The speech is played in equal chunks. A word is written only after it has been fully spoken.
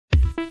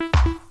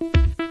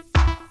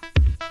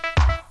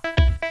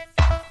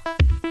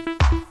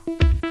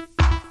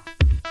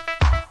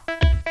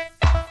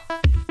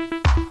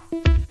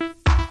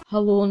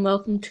Hello and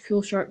welcome to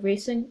Cool Shark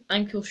Racing.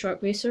 I'm Cool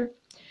Shark Racer.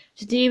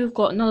 Today we've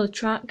got another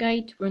track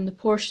guide. We're in the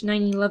Porsche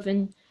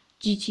 911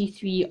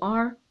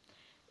 GT3R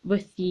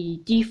with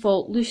the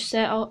default loose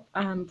setup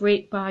and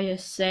brake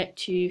bias set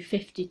to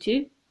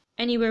 52.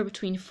 Anywhere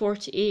between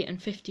 48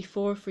 and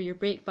 54 for your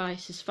brake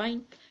bias is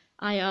fine.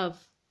 I have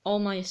all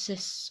my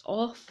assists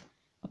off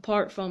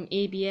apart from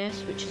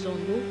ABS, which is on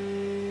low.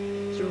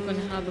 So we're going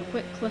to have a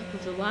quick clip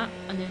of the lap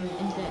and then an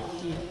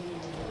in-depth view.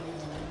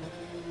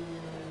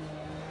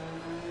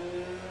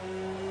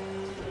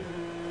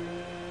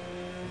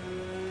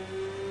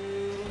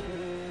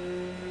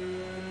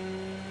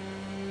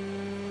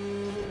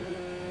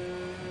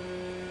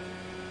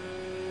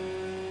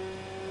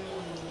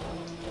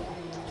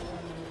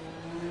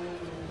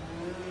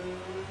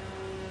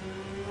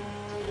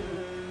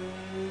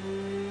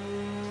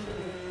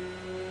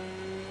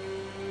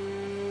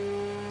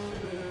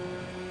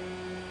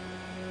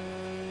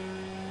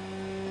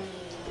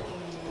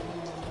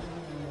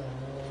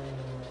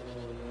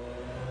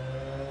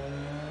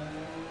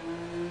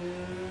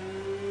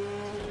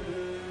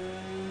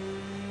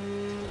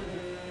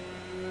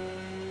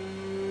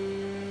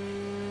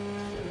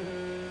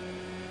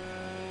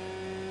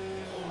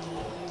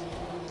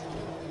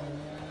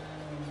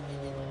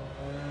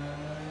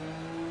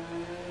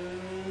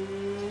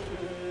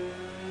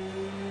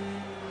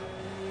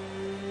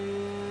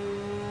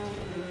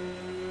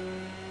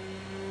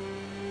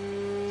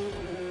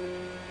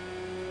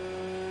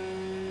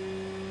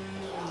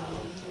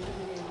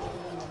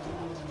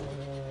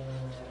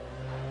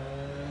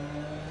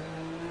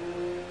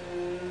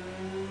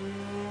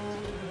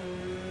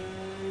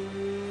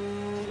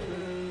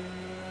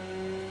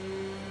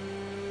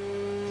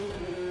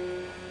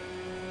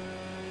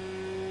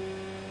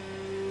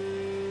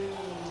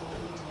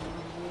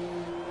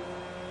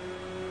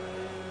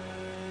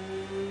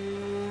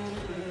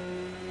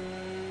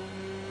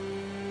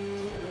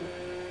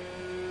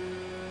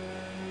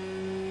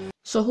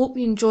 So I hope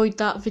you enjoyed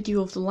that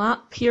video of the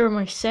lap. Here are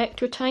my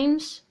sector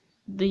times.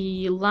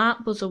 The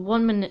lap was a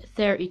 1 minute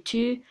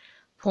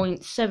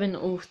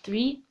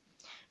 32.703.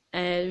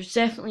 There's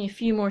definitely a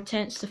few more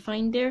tenths to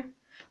find there,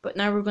 but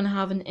now we're going to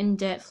have an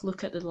in-depth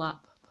look at the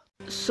lap.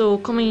 So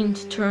coming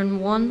into turn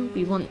 1,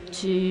 we want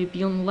to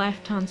be on the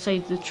left hand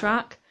side of the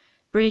track,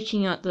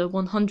 braking at the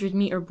 100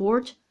 meter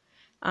board.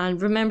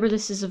 And remember,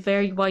 this is a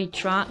very wide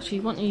track, so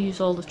you want to use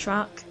all the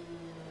track.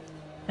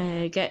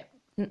 Get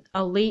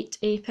a late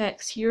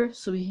apex here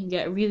so we can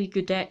get a really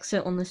good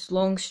exit on this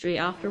long straight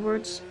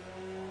afterwards.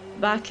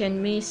 Back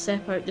end may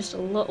step out just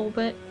a little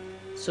bit,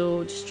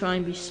 so just try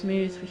and be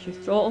smooth with your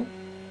throttle.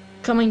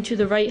 Coming to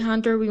the right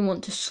hander, we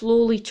want to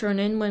slowly turn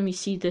in when we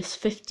see this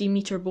 50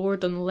 meter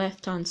board on the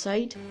left hand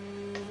side.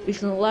 We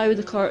can allow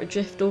the car to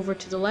drift over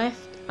to the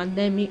left and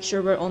then make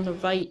sure we're on the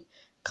right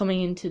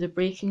coming into the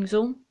braking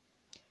zone.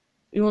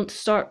 We want to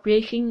start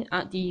braking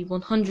at the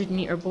 100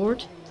 meter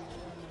board.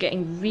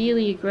 Getting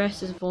really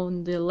aggressive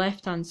on the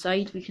left hand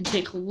side. We can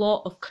take a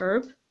lot of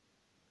curb.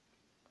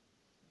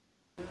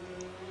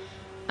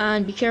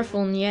 And be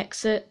careful on the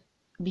exit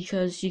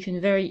because you can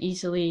very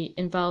easily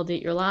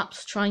invalidate your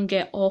laps. Try and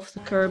get off the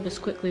curb as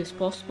quickly as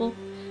possible,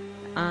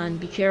 and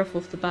be careful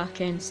if the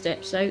back end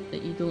steps out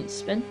that you don't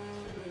spin.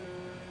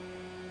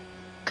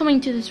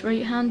 Coming to this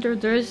right hander,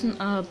 there isn't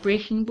a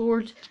braking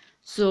board,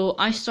 so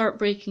I start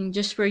braking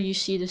just where you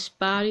see this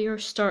barrier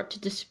start to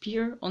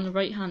disappear on the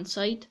right hand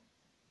side.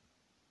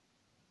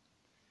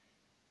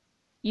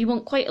 You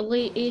want quite a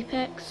late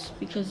apex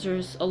because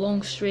there's a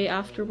long straight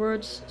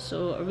afterwards,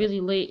 so a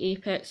really late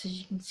apex as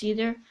you can see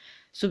there,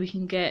 so we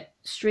can get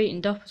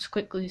straightened up as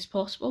quickly as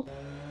possible.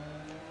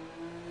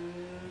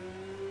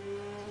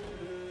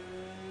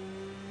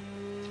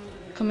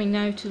 Coming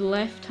now to the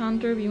left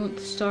hander, we want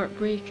to start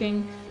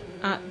braking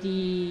at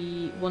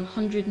the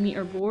 100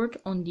 meter board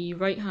on the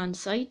right hand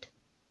side.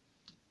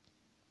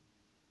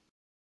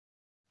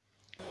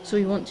 So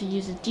we want to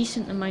use a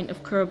decent amount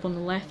of curb on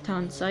the left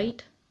hand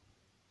side.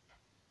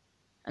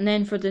 And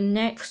then for the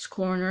next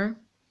corner,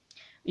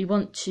 we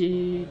want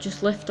to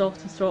just lift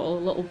off the throttle a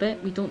little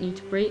bit. We don't need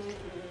to brake,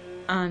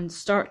 and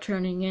start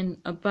turning in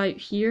about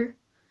here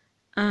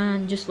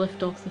and just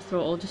lift off the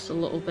throttle just a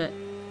little bit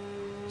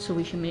so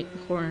we can make the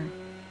corner.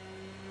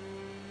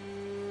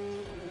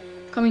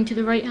 Coming to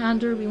the right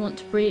hander, we want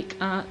to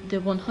brake at the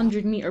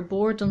 100 meter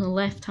board on the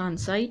left hand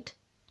side.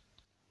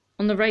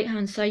 On the right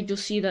hand side you'll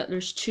see that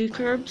there's two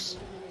curbs,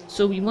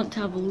 so we want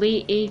to have a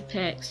late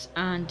apex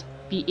and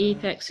be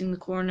apexing the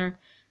corner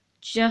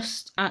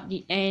just at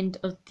the end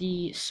of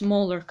the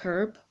smaller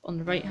curb on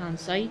the right hand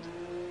side,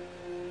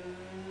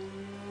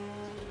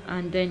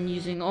 and then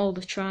using all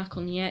the track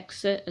on the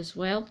exit as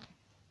well,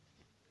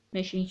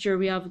 making sure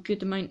we have a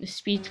good amount of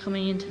speed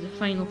coming into the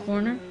final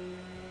corner.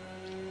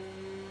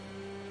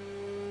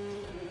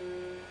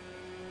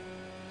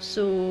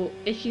 So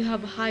if you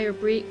have a higher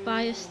brake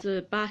bias,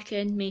 the back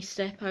end may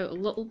step out a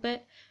little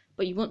bit,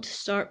 but you want to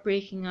start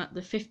braking at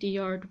the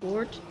 50-yard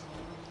board.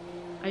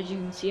 As you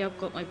can see, I've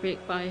got my brake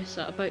bias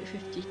at about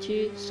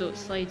 52, so it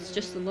slides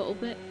just a little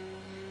bit.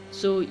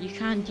 so you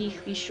can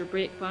decrease your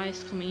brake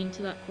bias coming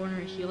into that corner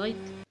if you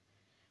like.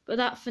 But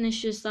that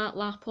finishes that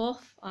lap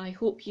off. I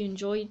hope you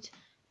enjoyed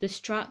this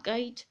track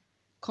guide.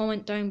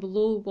 Comment down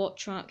below what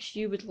tracks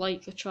you would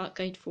like a track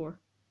guide for.